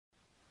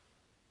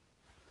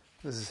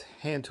This is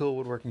Hand Tool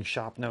Woodworking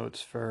Shop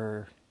Notes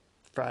for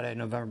Friday,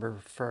 November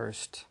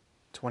 1st,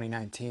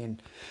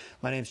 2019.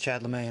 My name's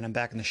Chad LeMay and I'm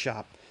back in the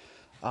shop.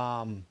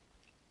 Yeah,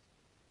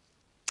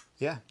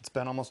 it's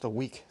been almost a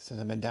week since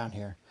I've been down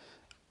here.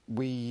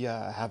 We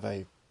have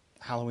a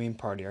Halloween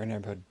party. Our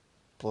neighborhood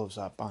blows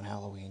up on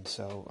Halloween,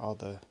 so all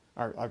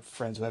our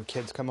friends who have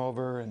kids come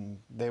over and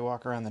they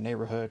walk around the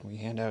neighborhood and we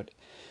hand out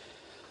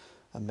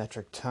a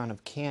metric ton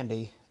of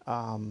candy.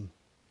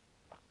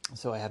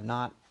 So I have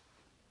not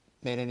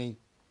made any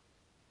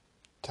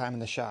time in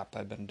the shop.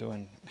 I've been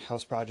doing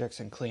house projects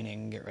and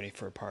cleaning, get ready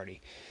for a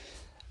party.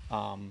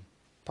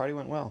 Party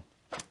went well.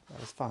 That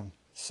was fun.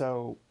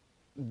 So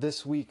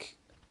this week,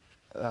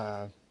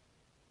 the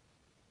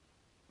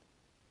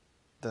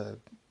the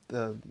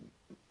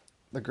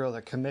the girl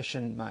that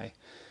commissioned my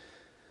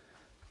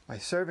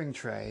serving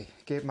tray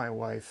gave my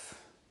wife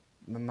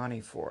the money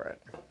for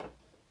it.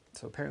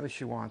 So apparently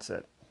she wants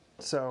it.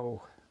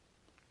 So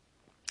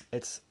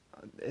it's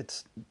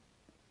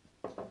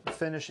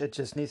finished. It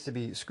just needs to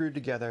be screwed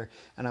together,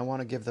 and I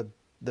want to give the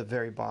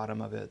very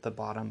bottom of it, the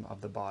bottom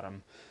of the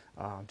bottom,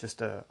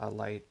 just a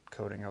light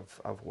coating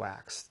of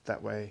wax.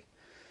 That way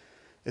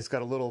it's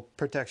got a little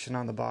protection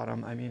on the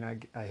bottom. I mean,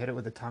 I hit it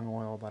with the tung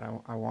oil, but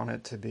I want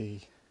it to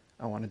be,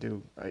 I want to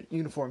do a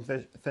uniform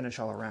finish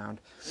all around,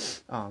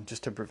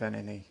 just to prevent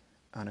any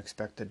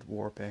unexpected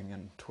warping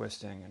and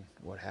twisting and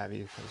what have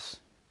you, because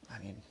I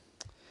mean,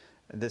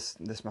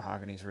 this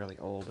mahogany is really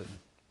old and,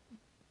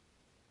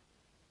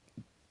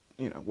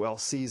 you know, well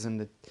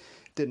seasoned. It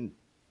didn't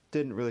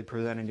really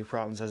present any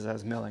problems as I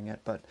was milling it,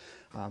 but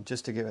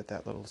just to give it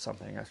that little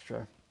something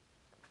extra,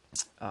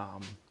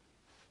 I'm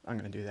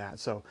going to do that.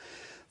 So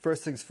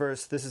first things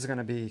first, this is going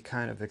to be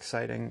kind of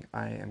exciting.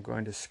 I am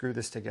going to screw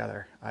this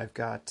together. I've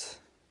got,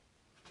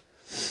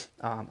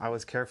 I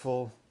was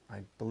careful,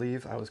 I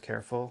believe I was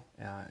careful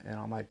in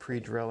all my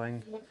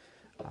pre-drilling.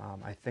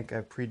 I think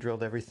I've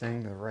pre-drilled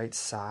everything the right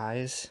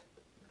size,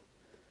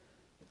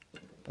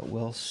 but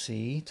we'll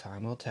see,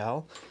 time will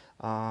tell.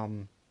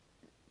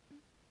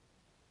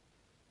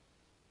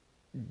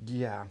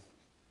 Yeah,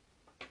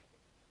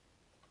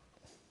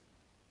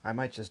 I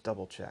might just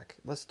double check.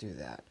 Let's do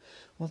that.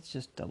 Let's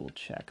just double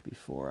check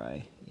before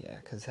yeah,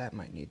 because that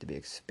might need to be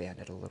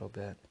expanded a little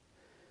bit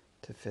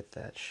to fit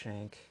that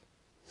shank.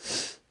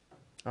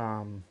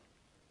 I've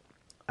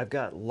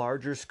got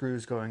larger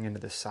screws going into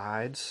the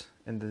sides,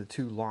 into the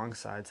two long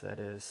sides, that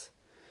is.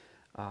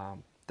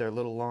 They're a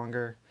little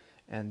longer,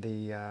 and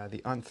the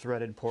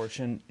unthreaded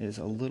portion is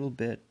a little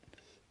bit,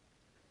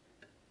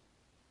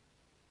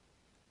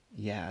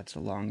 yeah, it's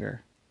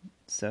longer.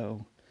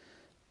 So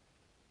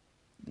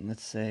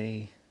let's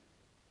say,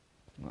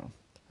 well,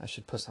 I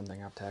should put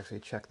something up to actually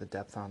check the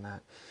depth on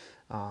that.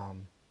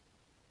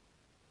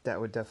 That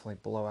would definitely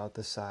blow out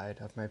the side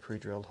of my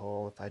pre-drilled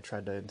hole if I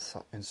tried to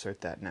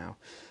insert that now.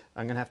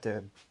 I'm going to have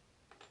to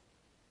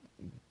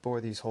bore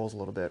these holes a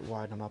little bit,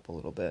 widen them up a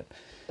little bit.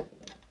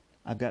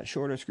 I've got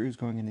shorter screws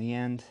going in the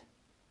end.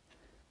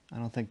 I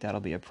don't think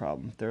that'll be a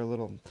problem. They're a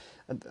little,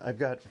 I've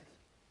got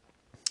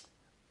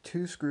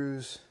two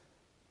screws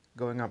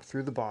going up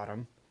through the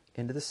bottom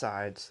into the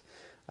sides.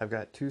 I've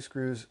got two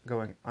screws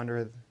going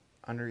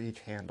under each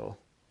handle,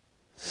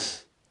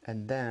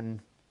 and then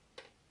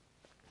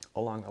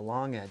along the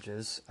long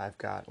edges I've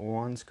got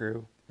one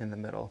screw in the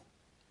middle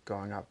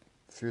going up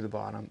through the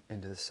bottom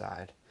into the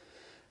side.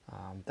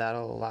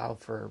 That'll allow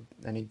for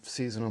any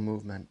seasonal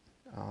movement.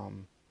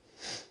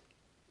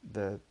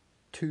 The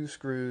two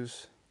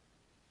screws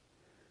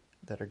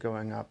that are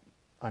going up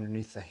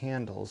underneath the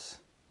handles,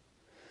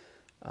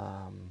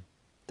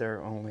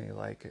 they're only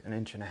like 1.5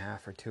 inches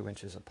or 2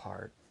 inches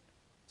apart.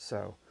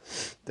 So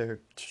they're,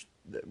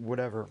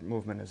 whatever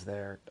movement is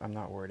there, I'm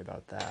not worried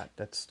about that.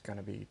 That's going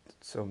to be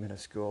so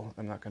minuscule.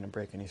 I'm not going to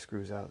break any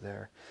screws out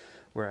there.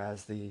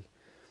 Whereas the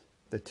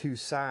two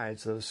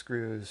sides, those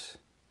screws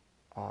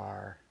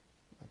are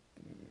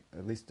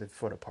at least a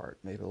foot apart,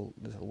 maybe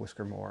there's a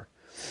whisker more,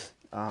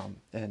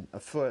 and a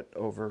foot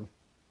over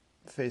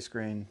face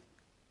grain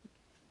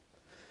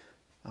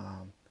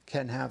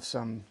can have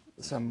some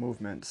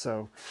movement,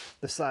 so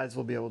the sides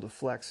will be able to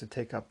flex to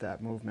take up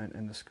that movement,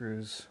 and the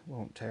screws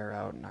won't tear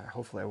out, and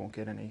hopefully I won't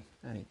get any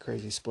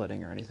crazy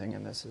splitting or anything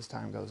in this as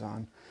time goes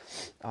on.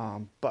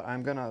 But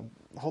I'm gonna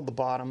hold the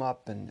bottom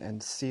up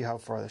and see how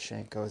far the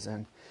shank goes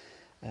in,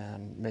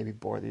 and maybe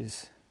bore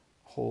these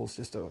holes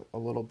just a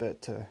little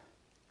bit to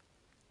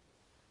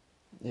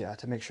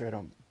make sure I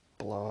don't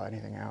blow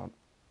anything out.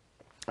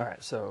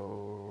 Alright,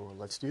 so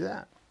let's do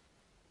that.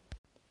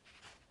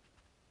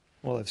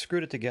 Well, I've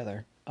screwed it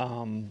together.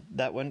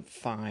 That went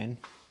fine.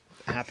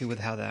 Happy with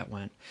how that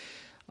went.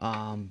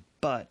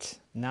 But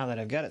now that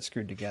I've got it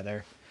screwed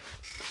together,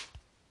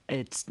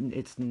 I'm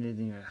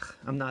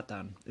not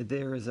done.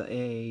 There is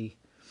a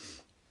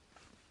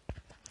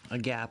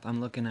gap.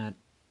 I'm looking at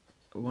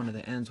one of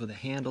the ends with the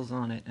handles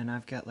on it, and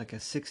I've got like a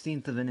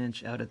 1/16 of an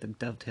inch out at the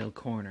dovetail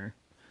corner.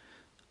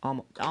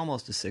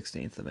 Almost a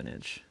 1/16 of an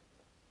inch.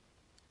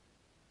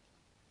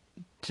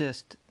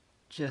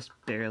 Just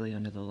barely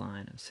under the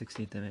line of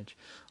 1/16 of an inch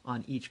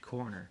on each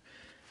corner.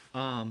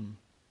 I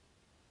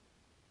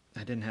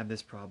didn't have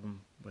this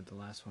problem with the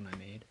last one I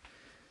made.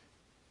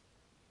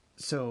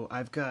 So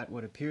I've got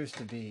what appears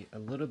to be a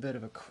little bit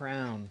of a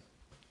crown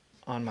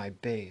on my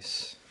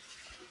base.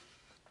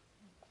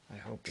 I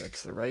hope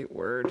that's the right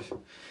word.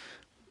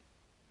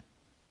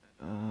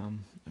 Or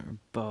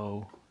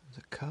bow. Is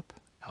it a cup?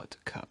 Oh, it's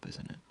a cup,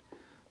 isn't it?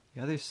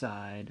 The other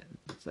side,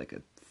 it's like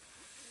a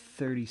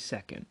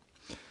 30-second.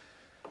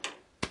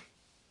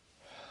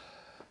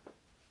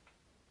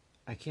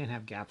 I can't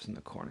have gaps in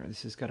the corner.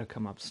 This has got to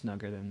come up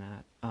snugger than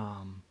that.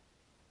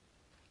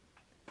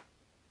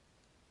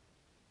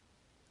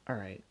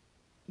 Alright.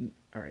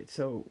 Alright,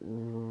 so...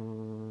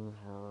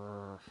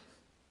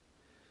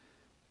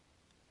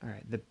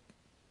 Alright, the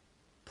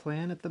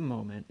plan at the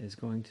moment is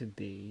going to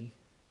be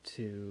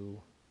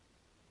to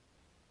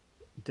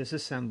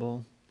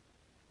disassemble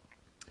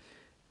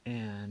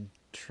and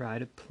try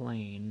to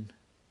plane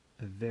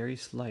a very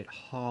slight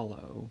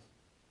hollow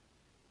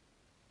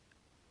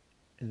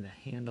in the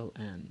handle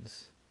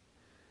ends.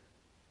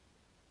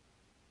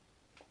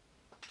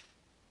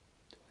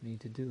 Do I need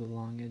to do the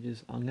long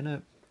edges? I'm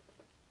gonna...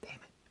 Damn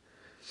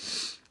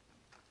it.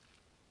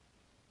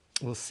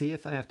 We'll see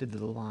if I have to do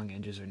the long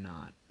edges or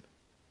not.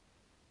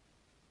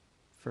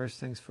 First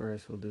things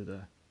first, we'll do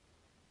the...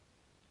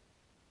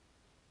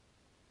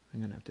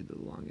 I'm gonna have to do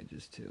the long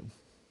edges too.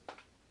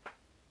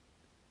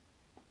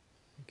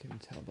 You can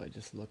tell by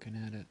just looking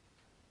at it.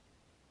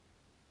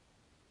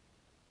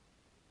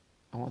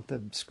 I want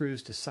the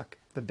screws to suck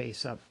the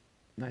base up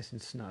nice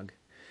and snug.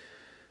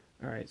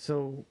 Alright,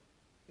 so...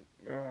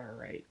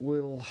 Alright,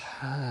 we'll...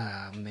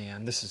 Ah,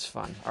 man, this is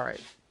fun.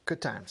 Alright,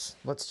 good times.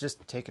 Let's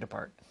just take it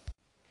apart.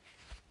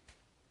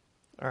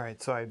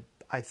 Alright, so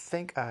I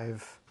think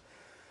I've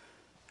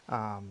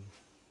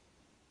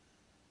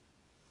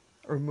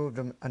removed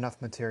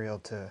enough material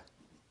to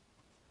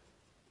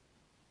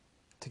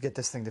get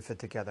this thing to fit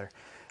together.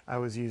 I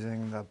was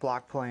using the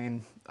block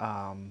plane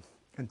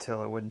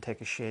until it wouldn't take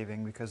a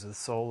shaving because the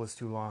sole was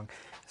too long.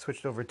 I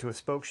switched over to a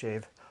spoke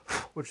shave,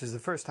 which is the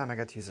first time I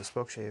got to use a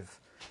spoke shave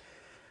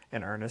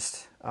in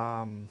earnest.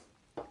 And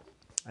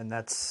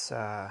that's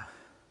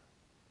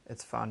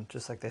it's fun,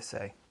 just like they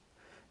say.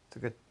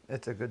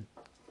 It's a good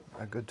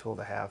tool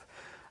to have.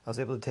 I was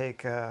able to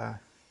take I've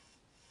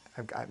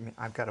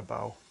got a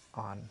bow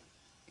on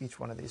each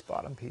one of these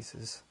bottom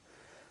pieces,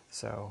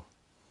 so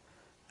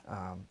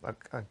a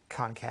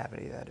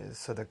concavity, that is,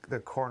 so the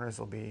corners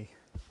will be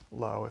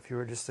low. If you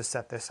were just to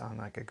set this on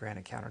like a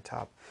granite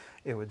countertop,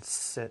 it would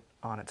sit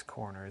on its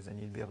corners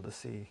and you'd be able to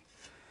see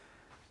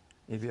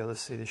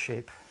the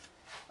shape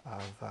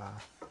of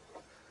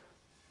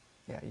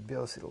yeah, you'd be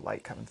able to see the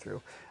light coming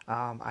through.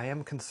 I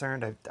am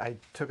concerned. I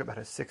took about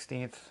a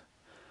 1/16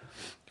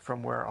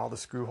 from where all the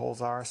screw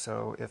holes are,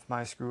 so if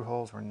my screw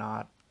holes were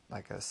not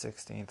like a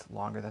 1/16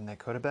 longer than they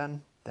could have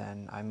been,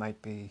 then I might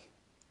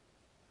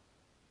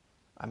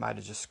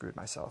have just screwed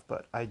myself.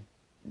 But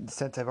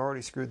since I've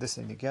already screwed this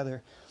thing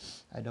together,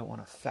 I don't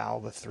want to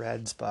foul the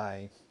threads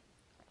by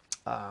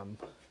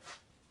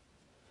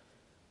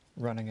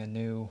running a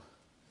new,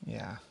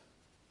 yeah.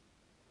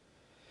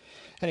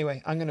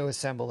 Anyway, I'm going to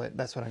assemble it.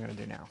 That's what I'm going to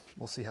do now.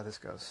 We'll see how this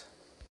goes.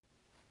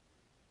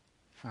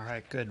 All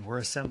right, good. We're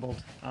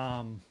assembled.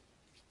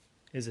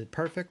 Is it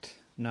perfect?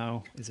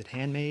 No. Is it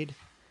handmade?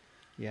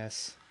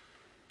 Yes.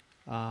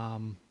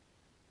 One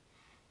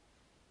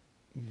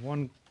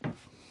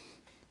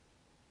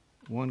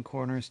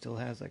corner still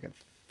has like a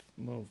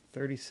little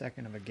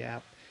 30-second of a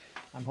gap.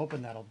 I'm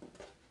hoping that'll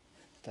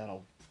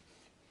well,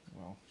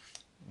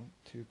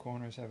 two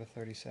corners have a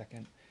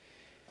 30-second.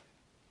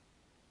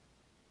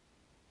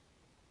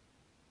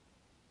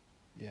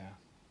 Yeah.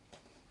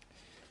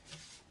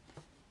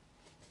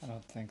 I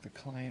don't think the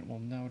client will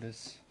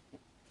notice.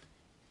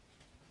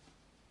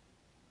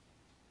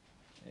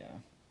 Yeah.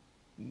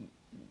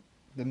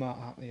 The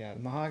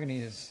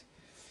mahogany is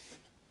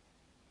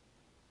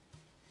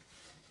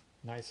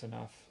nice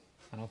enough.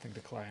 I don't think the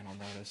client will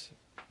notice.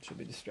 Should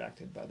be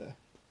distracted by the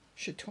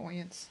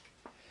chatoyance.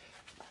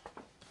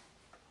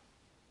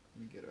 Let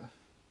me get a...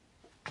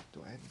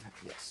 Do I have...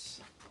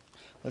 Yes.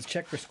 Let's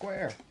check for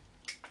square.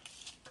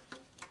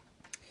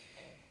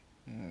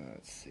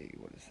 Let's see,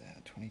 what is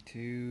that?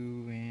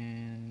 22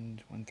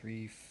 and 1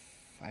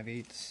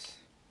 3/5/8.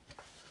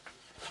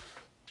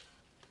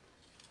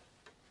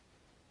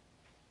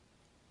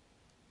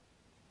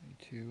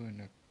 22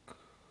 and a...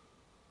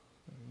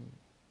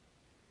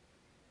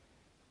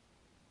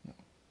 No.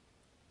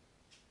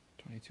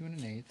 22 and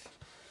an 1/8.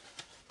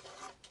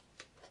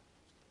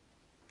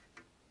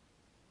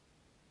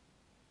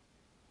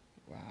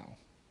 Wow.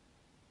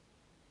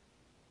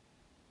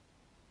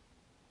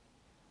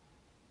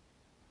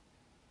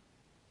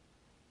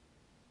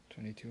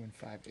 Twenty-two and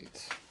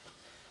 5/8.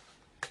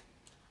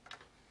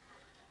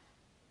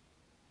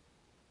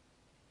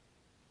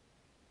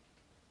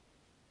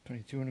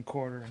 22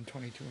 1/4 and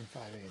 22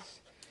 5/8.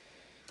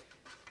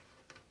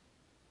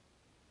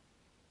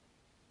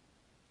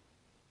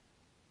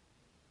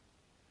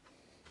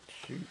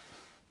 Shoot.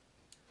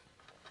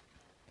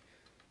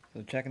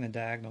 So checking the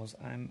diagonals,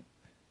 I'm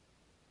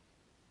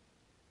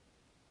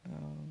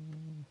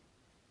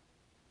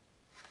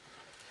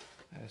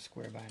Add a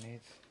square by an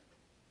eighth.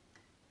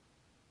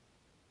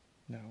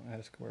 No, add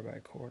a square by a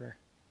quarter.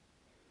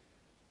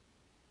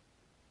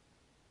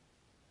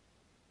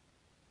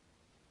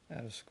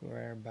 Add a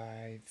square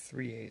by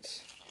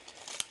 3/8.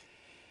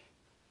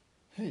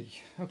 Hey,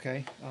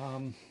 okay.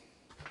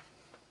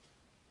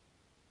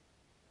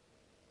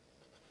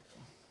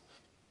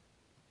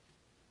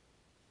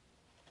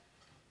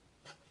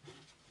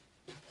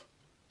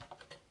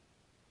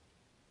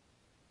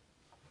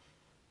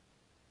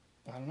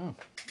 I don't know.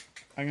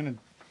 I'm gonna,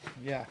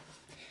 yeah.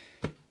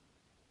 This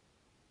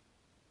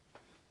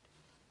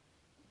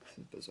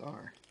is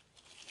bizarre.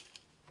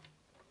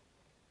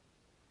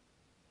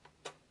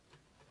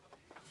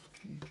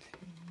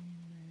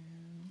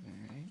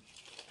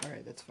 All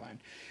right, that's fine.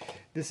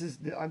 This is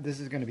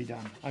going to be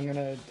done. I'm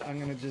gonna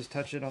just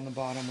touch it on the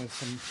bottom with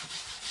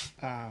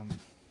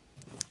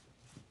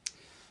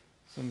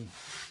some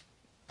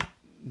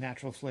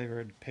natural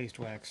flavored paste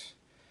wax,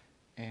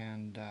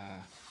 and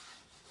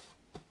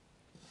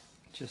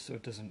just so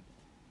it doesn't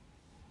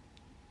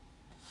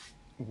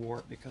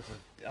warp because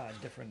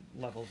of different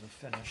levels of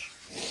finish.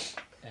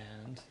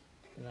 And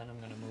then I'm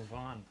gonna move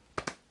on.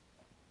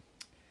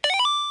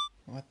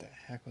 What the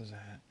heck was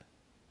that?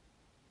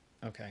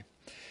 Okay.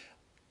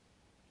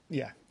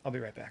 Yeah, I'll be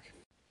right back.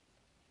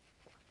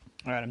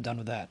 All right, I'm done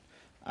with that.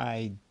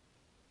 I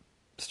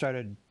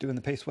started doing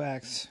the paste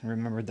wax,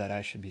 remembered that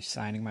I should be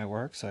signing my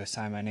work, so I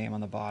signed my name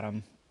on the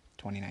bottom,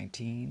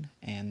 2019,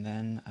 and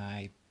then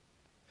I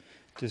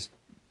just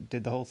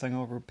did the whole thing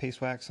over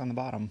paste wax on the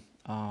bottom.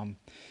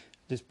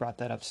 Just brought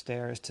that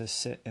upstairs to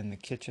sit in the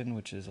kitchen,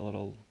 which is a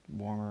little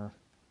warmer.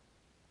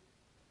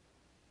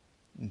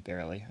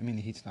 Barely. I mean,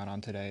 the heat's not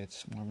on today,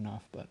 it's warm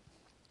enough, but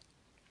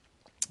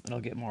it'll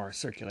get more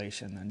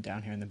circulation than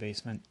down here in the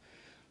basement.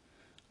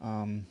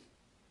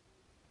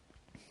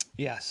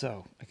 Yeah,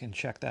 so I can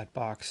check that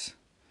box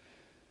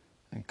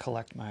and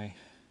collect my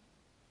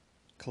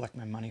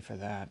money for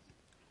that,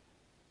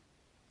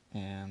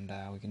 and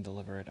we can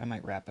deliver it. I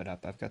might wrap it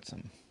up. I've got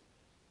some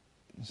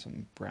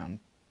brown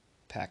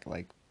pack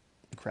like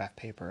craft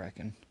paper.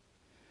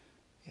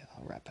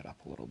 I'll wrap it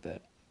up a little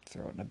bit,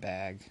 throw it in a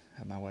bag,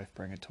 have my wife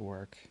bring it to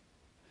work.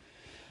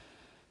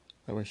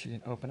 That way she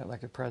can open it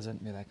like a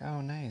present and be like,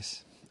 oh,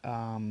 nice.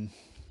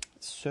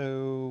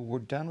 So we're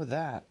done with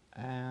that,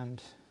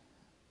 and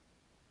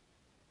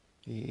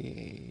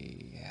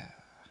yeah.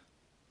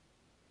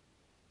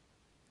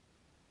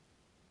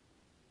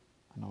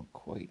 I don't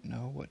quite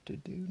know what to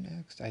do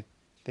next. I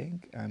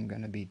think I'm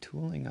going to be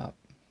tooling up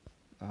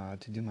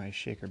to do my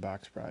shaker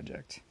box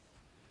project.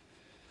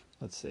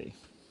 Let's see.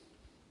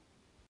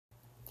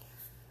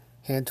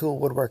 Hand Tool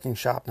Woodworking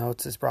Shop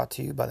Notes is brought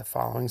to you by the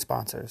following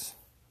sponsors.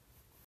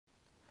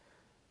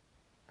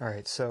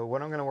 Alright, so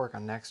what I'm going to work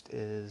on next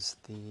is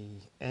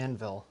the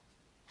anvil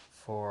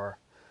for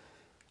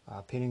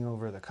painting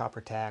over the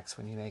copper tacks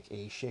when you make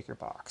a shaker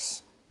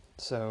box.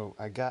 So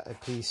I got a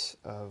piece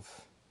of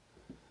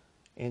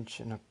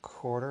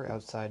 1.25 inch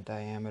outside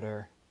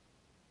diameter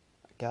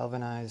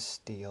galvanized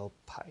steel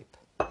pipe.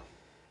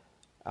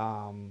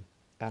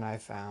 And I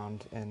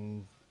found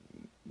in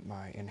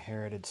my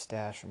inherited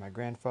stash from my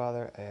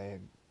grandfather,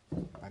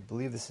 I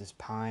believe this is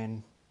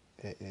pine.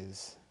 It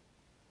is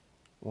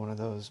one of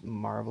those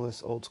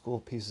marvelous old school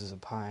pieces of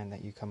pine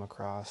that you come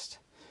across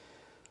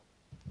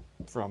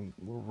from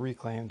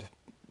reclaimed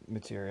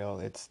material.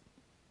 It's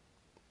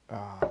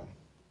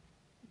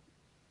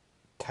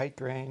tight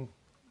grain.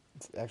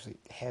 It's actually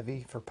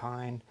heavy for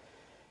pine,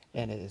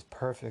 and it is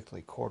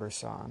perfectly quarter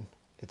sawn.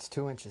 It's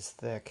 2 inches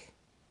thick,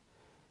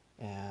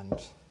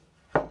 and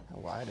how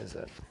wide is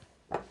it?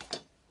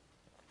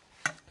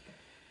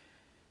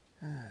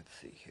 Let's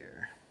see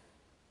here.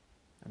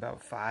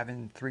 About 5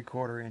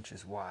 3/4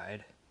 inches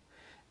wide,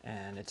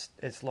 and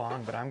it's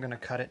long, but I'm going to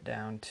cut it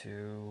down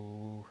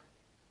to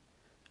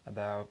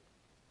about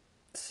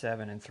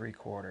 7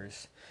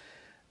 3/4.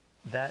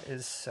 That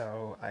is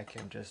so I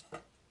can just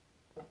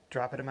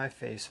drop it in my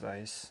face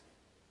vise,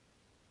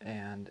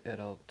 and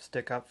it'll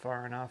stick up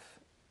far enough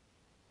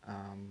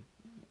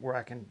where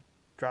I can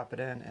drop it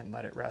in and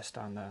let it rest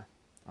on the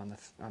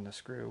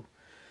screw,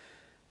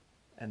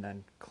 and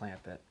then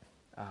clamp it.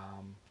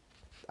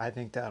 I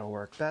think that'll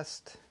work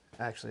best.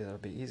 Actually, that'll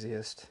be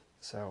easiest,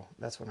 so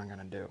that's what I'm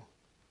going to do.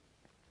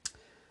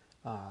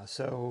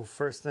 So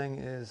first thing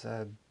is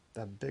a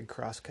big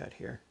cross cut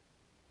here.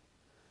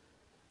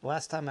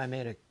 Last time I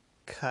made a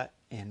cut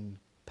in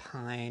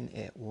pine,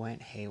 it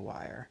went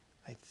haywire.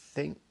 I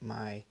think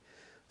my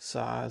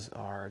saws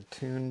are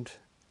tuned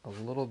a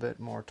little bit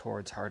more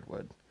towards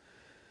hardwood.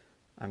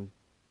 I'm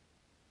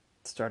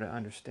starting to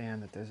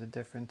understand that there's a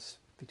difference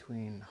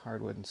between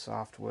hardwood and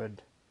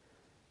softwood.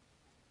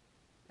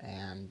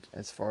 And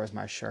as far as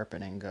my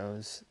sharpening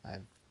goes,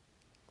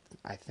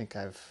 I think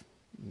I've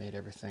made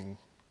everything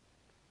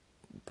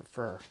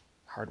prefer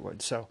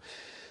hardwood. So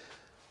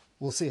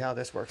we'll see how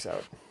this works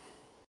out.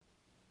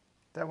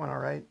 That went all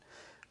right.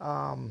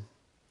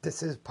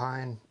 This is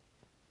pine.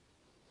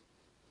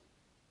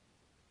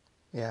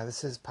 Yeah,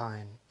 this is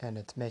pine, and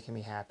it's making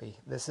me happy.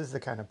 This is the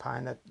kind of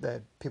pine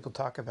that people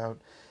talk about.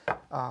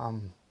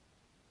 Um,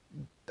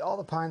 all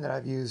the pine that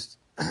I've used,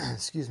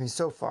 excuse me,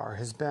 so far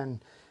has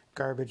been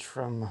garbage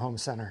from Home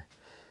Center,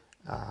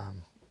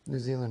 New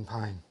Zealand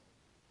pine.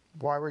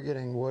 Why we're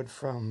getting wood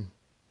from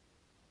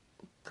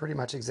pretty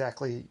much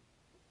exactly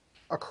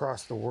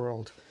across the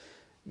world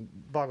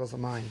boggles the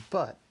mind.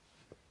 But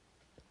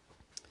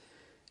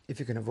if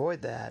you can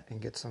avoid that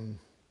and get some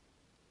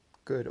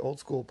good old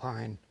school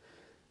pine,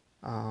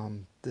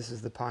 this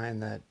is the pine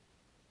that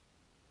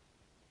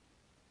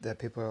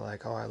people are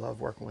like, oh, I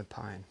love working with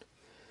pine.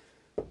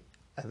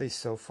 At least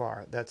so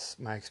far. That's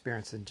my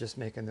experience in just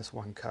making this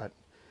one cut.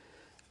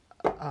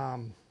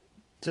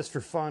 Just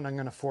for fun, I'm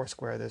going to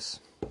 4-square this,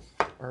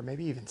 or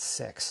maybe even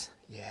 6.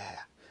 Yeah.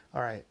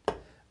 All right.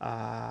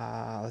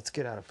 Let's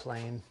get out of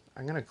plane.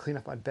 I'm going to clean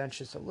up my bench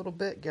just a little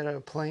bit, get out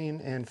of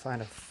plane, and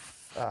find a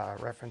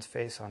reference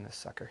face on this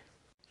sucker.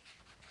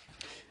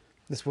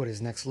 This wood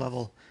is next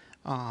level.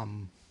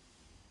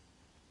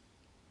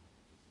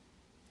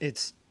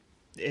 It's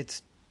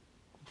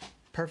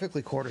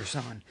perfectly quarter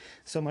sawn,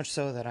 so much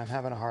so that I'm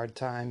having a hard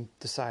time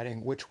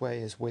deciding which way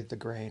is with the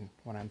grain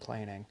when I'm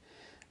planing.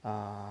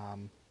 I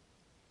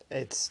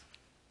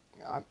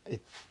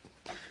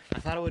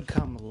thought it would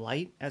come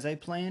light as I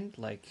planed,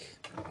 like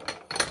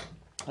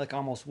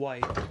almost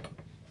white,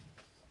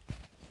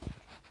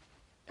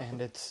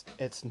 and it's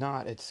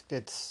not.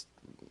 It's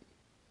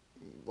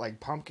like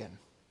pumpkin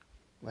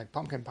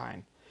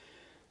pine,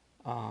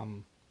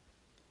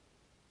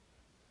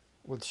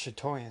 with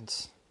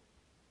chatoyance.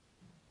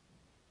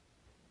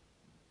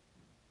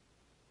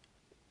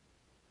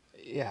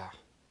 Yeah.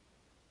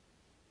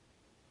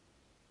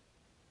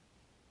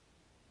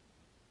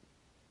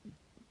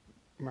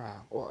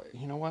 Well,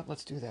 you know what?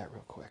 Let's do that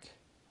real quick.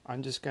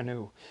 I'm just going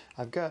to...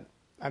 I've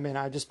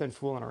just been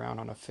fooling around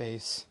on a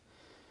face.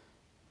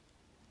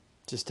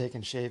 Just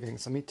taking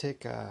shavings. Let me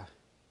take a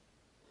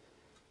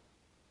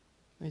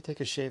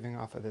shaving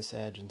off of this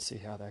edge and see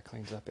how that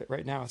cleans up.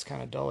 Right now it's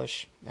kind of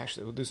dullish.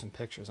 Actually, we'll do some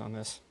pictures on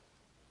this.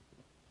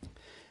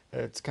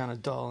 It's kind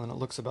of dull, and it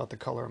looks about the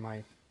color of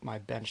my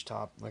bench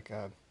top, like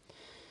an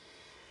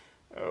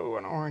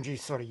orangey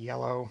sort of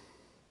yellow.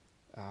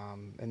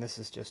 And this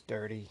is just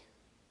dirty,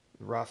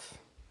 rough.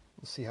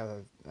 We'll see how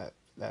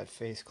that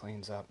face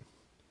cleans up.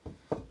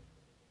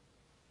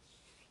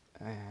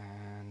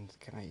 And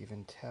can I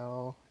even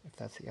tell if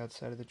that's the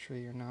outside of the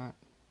tree or not?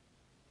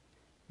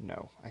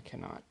 No, I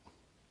cannot.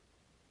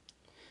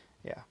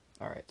 Yeah.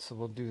 All right. So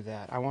we'll do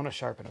that. I want to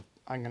sharpen up.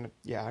 I'm gonna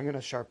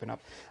sharpen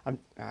up.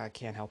 I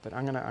can't help it.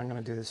 I'm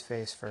gonna do this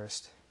face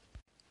first.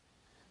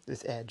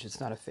 This edge. It's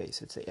not a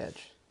face. It's the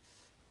edge.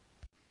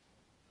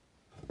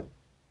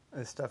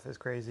 This stuff is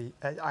crazy.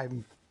 I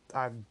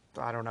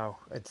don't know.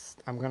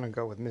 I'm gonna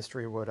go with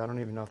mystery wood. I don't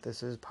even know if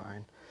this is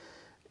pine.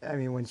 I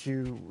mean, once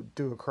you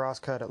do a cross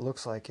cut, it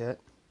looks like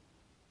it.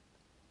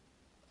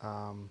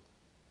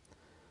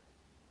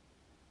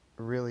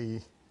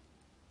 Really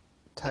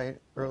tight,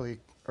 early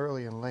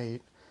and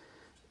late.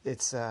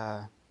 It's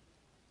I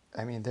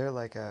mean, they're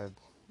like an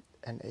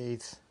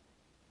eighth.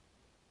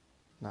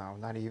 No,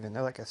 not even.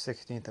 They're like a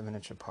 16th of an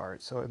inch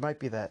apart. So it might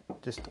be that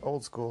just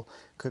old school.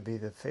 Could be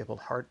the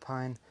fabled heart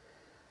pine.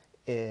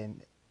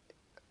 And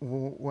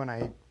when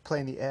I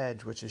plane the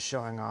edge, which is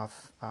showing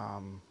off,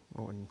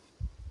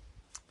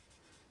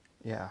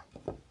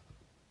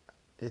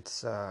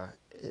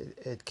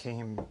 it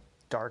came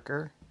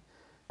darker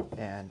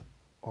and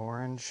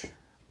oranger,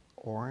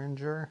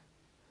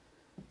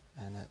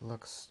 and it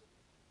looks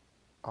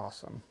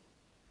awesome.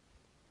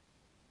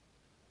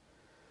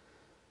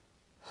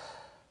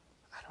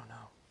 I don't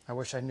know. I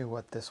wish I knew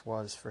what this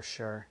was for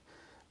sure.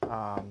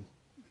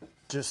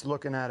 Just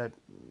looking at it,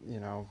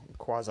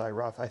 quasi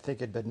rough. I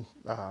think it'd been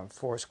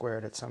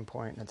 4-squared at some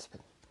point, and it's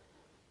been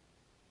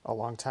a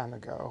long time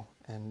ago.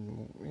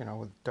 And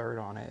with dirt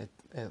on it,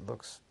 it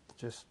looks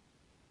just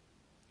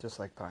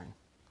like pine.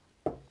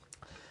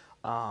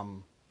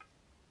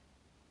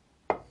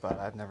 But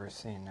I've never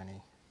seen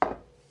any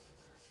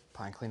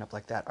pine cleanup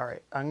like that. All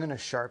right, I'm gonna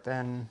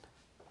sharpen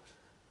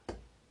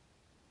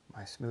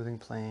my smoothing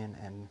plane,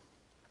 and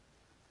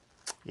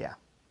yeah,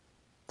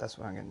 that's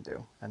what I'm gonna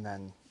do, and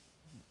then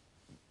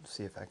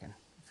see if I can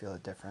feel a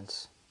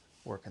difference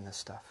working this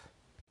stuff.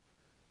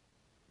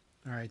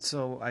 All right,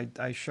 so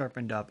I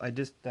sharpened up. I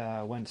just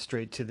went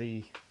straight to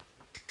the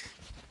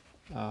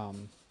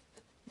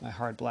my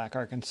hard black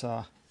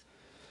Arkansas,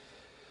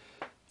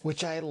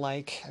 which I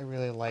like. I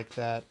really like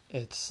that.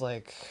 It's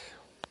like,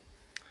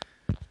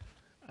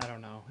 I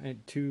don't know,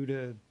 2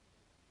 to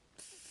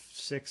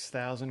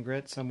 6,000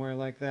 grit, somewhere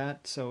like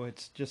that. So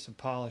it's just a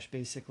polish,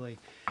 basically.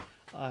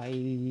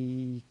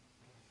 I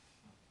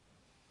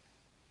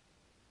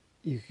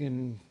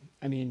guess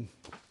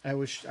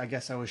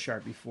I was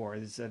sharp before.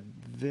 There's a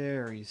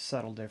very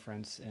subtle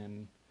difference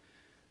in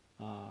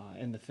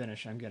the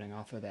finish I'm getting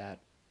off of that.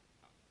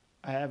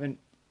 I haven't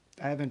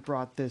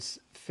brought this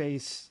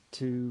face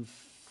to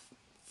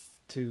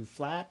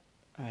flat.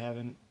 I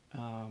haven't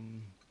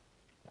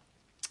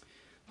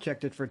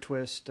checked it for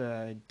twist.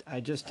 I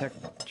just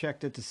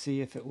checked it to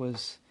see if it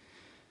was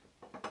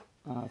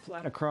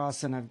flat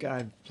across, and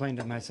I've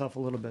planted myself a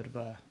little bit of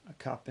a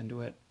cup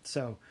into it.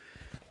 So,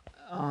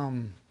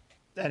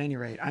 at any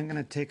rate, I'm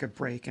going to take a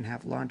break and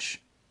have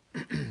lunch.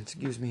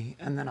 Excuse me,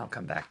 and then I'll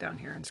come back down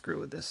here and screw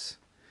with this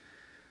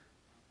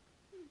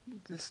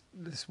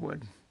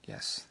wood.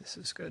 Yes, this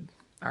is good.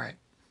 All right,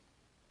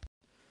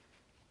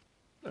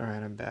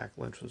 I'm back.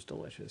 Lunch was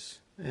delicious,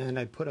 and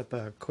I put up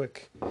a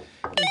quick.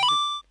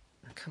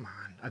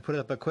 I put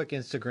up a quick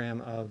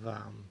Instagram of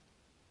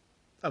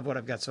what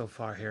I've got so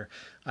far here.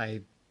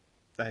 I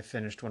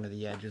finished one of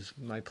the edges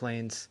of my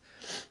planes,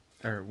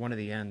 or one of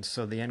the ends.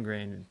 So the end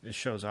grain, it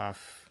shows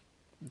off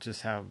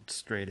just how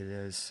straight it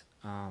is.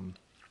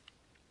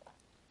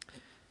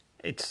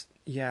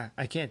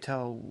 I can't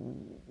tell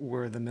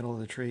where the middle of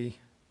the tree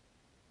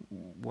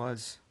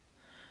was.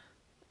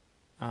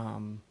 I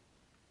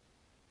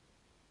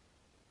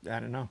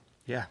don't know.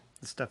 Yeah,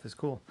 this stuff is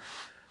cool.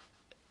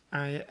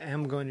 I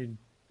am going to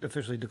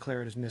officially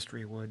declare it as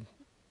mystery wood.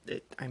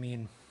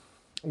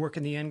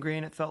 Working the end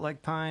grain, it felt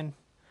like pine,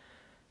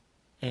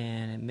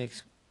 and it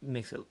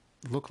makes it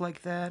look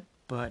like that,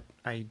 but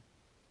I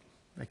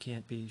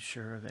can't be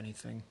sure of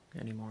anything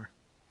anymore.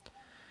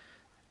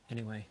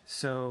 Anyway,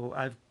 so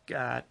I've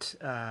got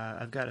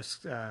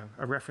a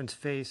reference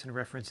face and a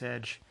reference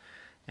edge,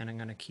 and I'm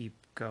going to keep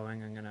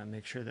going. I'm going to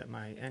make sure that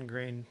my end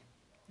grain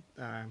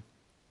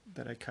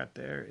that I cut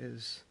there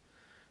is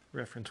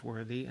reference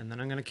worthy, and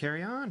then I'm going to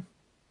carry on.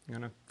 I'm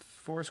going to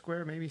 4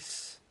 square, maybe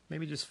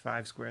just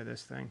 5 square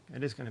this thing.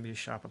 It is going to be a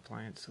shop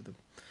appliance, so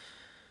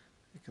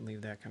I can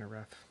leave that kind of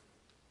rough.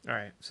 All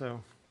right,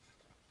 so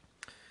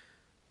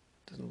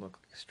doesn't look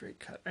like a straight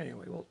cut.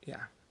 Anyway, well,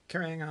 yeah,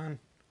 carrying on.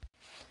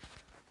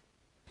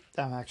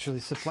 I'm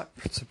actually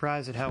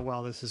surprised at how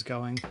well this is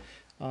going.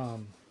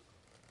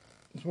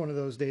 It's one of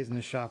those days in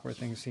the shop where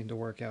things seem to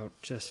work out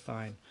just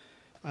fine.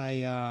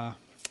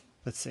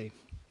 Let's see.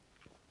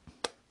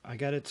 I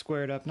got it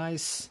squared up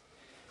nice.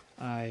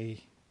 I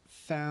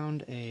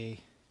found the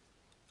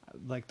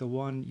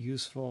one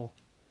useful,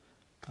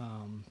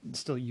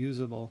 still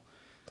usable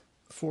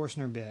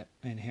Forstner bit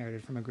I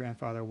inherited from my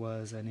grandfather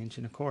was 1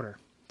 1/4 inch.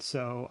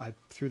 So I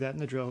threw that in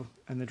the drill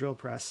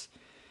press,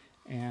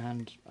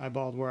 and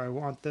eyeballed where I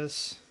want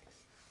this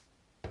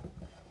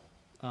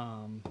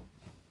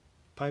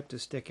pipe to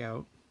stick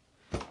out,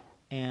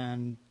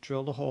 and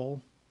drilled a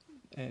hole.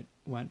 It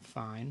went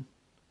fine.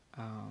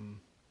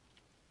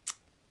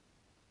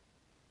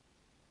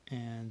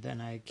 And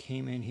then I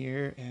came in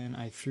here and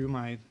I threw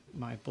my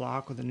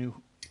block with a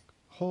new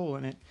hole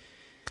in it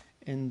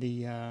in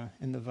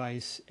the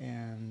vise,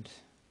 and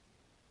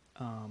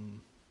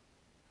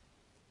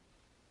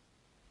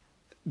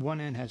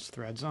one end has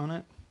threads on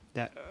it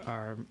that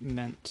are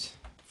meant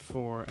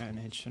for 1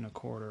 1/4 inch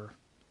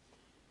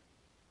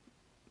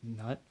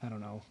nut. I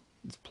don't know.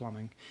 It's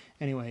plumbing.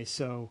 Anyway,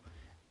 so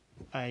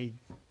I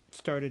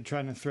started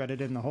trying to thread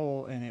it in the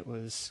hole, and it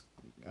was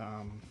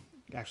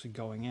actually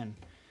going in.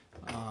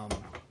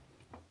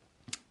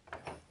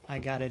 I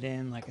got it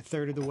in like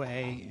 1/3 of the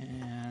way,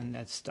 and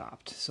that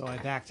stopped. So I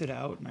backed it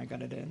out, and I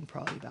got it in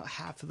probably about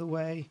half of the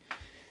way,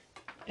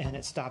 and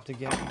it stopped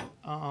again.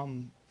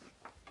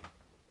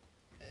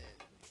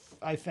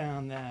 I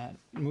found that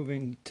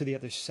moving to the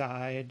other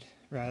side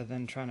rather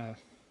than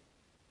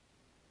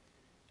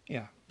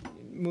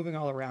moving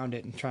all around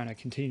it and trying to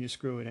continue to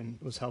screw it in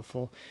was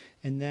helpful.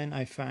 And then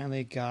I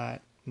finally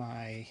got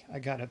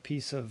a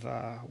piece of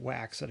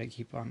wax that I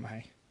keep on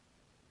my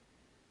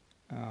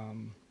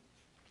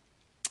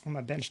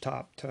bench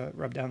top to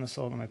rub down the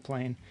sole of my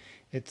plane.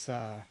 It's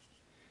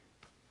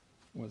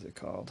what's it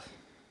called?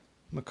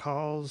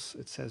 McCall's.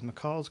 It says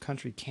McCall's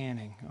Country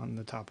Canning on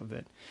the top of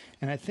it,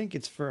 and I think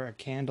it's for a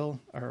candle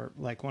or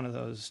like one of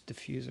those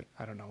diffuser.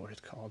 I don't know what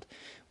it's called.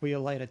 Where you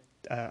light a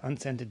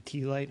unscented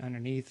tea light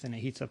underneath, and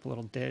it heats up a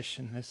little dish,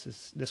 and this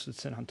would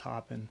sit on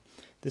top, and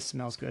this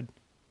smells good.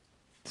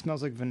 It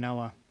smells like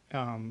vanilla.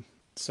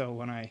 So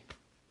when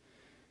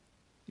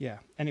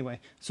anyway,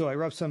 so I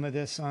rubbed some of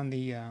this on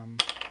the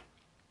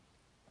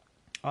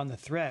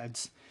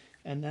threads,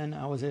 and then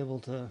I was able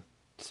to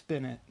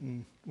spin it,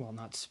 and well,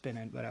 not spin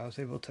it, but I was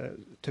able to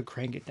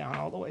crank it down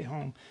all the way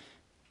home.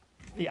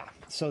 Yeah,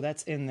 so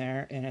that's in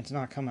there, and it's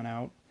not coming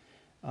out.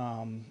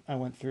 I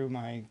went through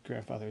my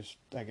grandfather's.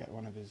 I got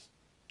one of his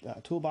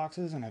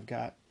toolboxes, and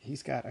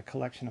he's got a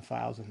collection of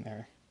files in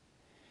there.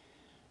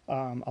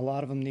 A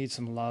lot of them need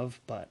some love,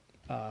 but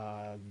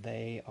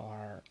they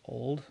are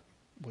old,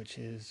 which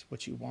is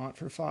what you want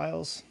for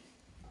files,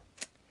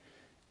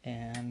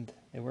 and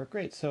they work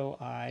great. So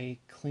I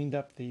cleaned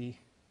up the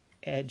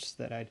edge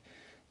that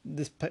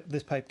this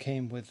pipe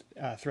came with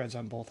threads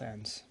on both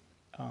ends,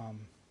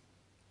 and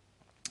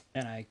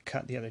I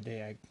cut the other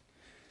day.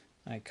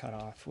 I cut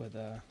off with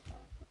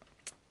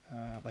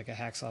like a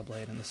hacksaw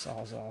blade and the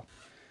Sawzall.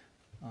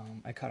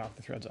 I cut off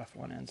the threads off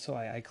one end, so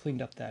I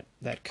cleaned up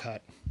that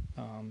cut,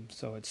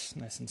 so it's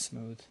nice and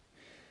smooth.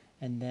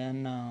 And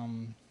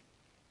then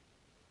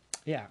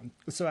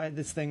so I had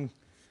this thing.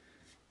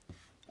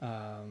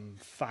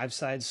 5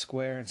 sides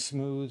square and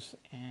smooth,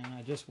 and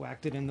I just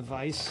whacked it in the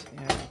vise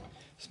and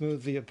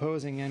smoothed the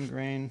opposing end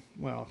grain.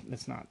 Well,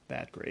 it's not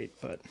that great,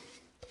 but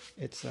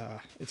it's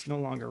no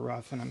longer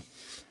rough, and I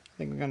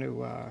think I'm going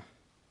to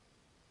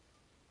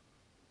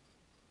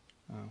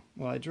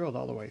well, I drilled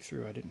all the way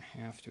through. I didn't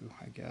have to,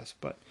 I guess,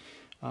 but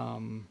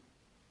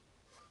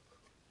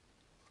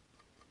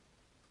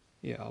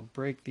yeah, I'll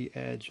break the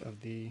edge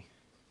of the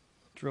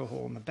drill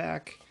hole in the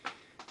back,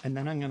 and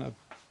then I'm going to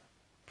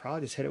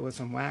probably just hit it with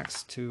some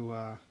wax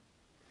to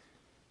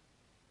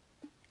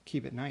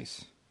keep it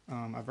nice.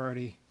 I've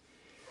already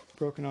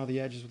broken all the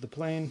edges with the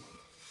plane,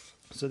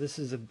 so this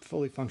is a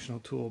fully functional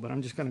tool, but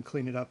I'm just going to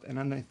clean it up, and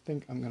then I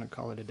think I'm going to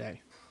call it a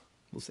day.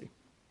 We'll see.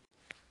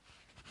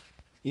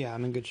 Yeah,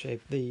 I'm in good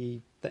shape.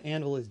 The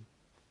anvil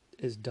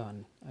is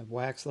done. I've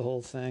waxed the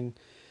whole thing.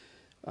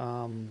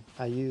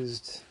 I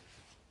used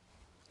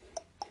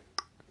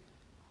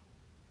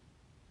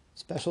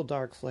special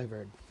dark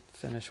flavored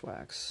finish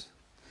wax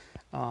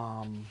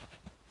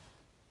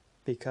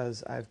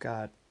because I've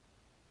got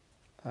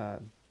a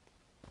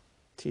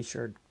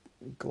t-shirt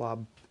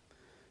glob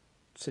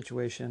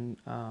situation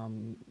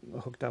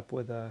hooked up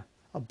with a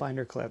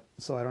binder clip,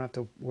 so I don't have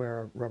to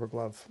wear a rubber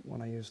glove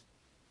when I use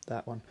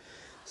that one.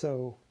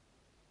 So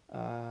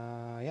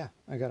yeah,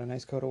 I got a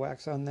nice coat of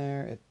wax on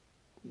there. It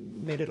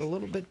made it a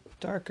little bit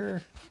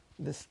darker.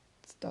 This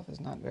stuff is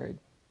not very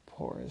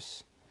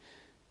porous.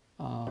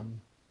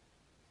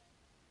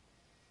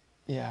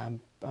 Yeah,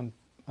 I'm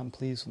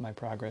pleased with my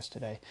progress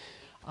today.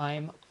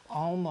 I'm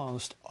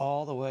almost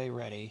all the way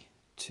ready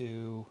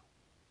to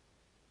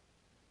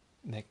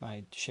make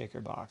my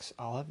shaker box.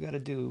 All I've got to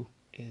do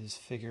is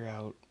figure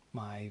out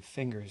my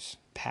fingers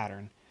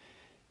pattern,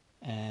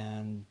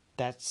 and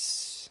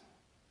that's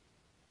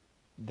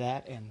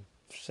that, and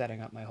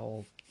setting up my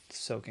whole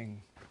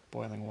soaking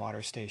boiling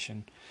water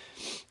station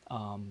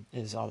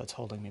is all that's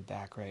holding me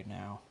back right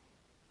now.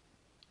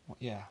 Well,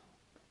 yeah,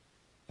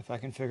 if I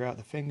can figure out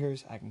the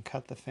fingers, I can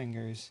cut the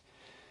fingers,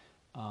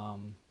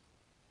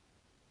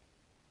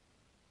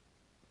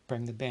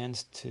 bring the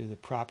bands to the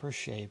proper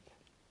shape,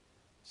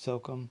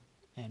 soak them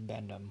and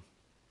bend them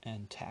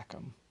and tack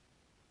them.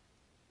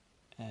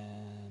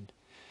 And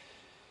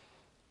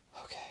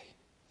okay,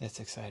 that's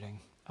exciting.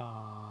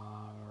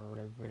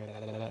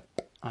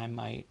 I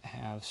might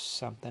have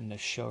something to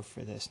show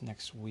for this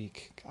next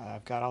week.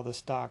 I've got all the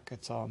stock.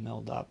 It's all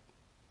milled up,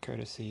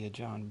 courtesy of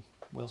John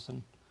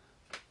Wilson.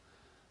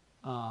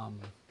 Well,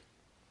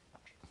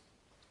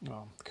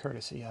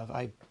 courtesy of,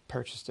 I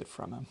purchased it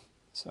from him.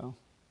 So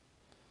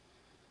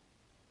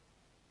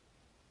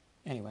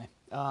anyway,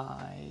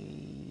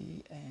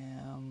 I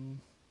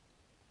am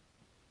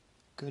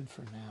good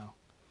for now.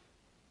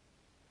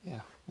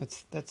 Yeah,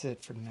 that's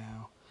it for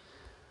now.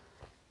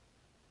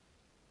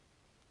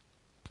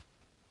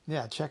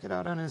 Yeah, check it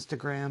out on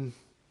Instagram.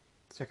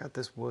 Check out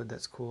this wood,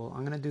 that's cool.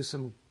 I'm gonna do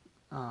some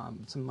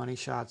money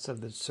shots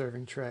of the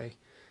serving tray.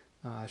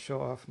 Show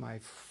off my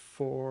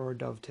 4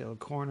 dovetailed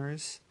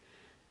corners.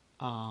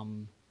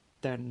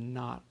 They're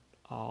not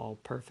all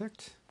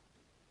perfect,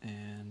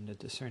 and a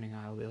discerning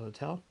eye will be able to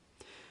tell.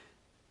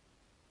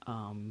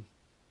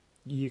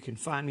 You can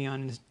find me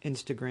on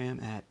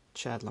Instagram at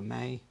Chad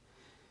LeMay,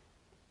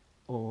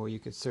 or you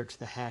could search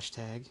the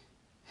hashtag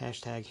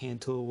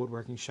Hand Tool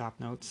Woodworking Shop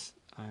Notes.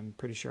 I'm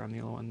pretty sure I'm the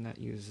only one that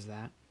uses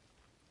that.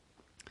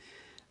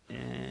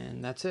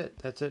 And that's it.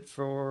 That's it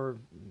for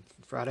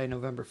Friday,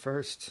 November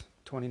 1st,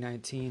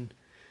 2019.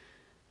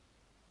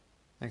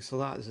 Thanks a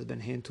lot. This has been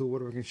Hand Tool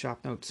Woodworking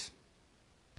Shop Notes.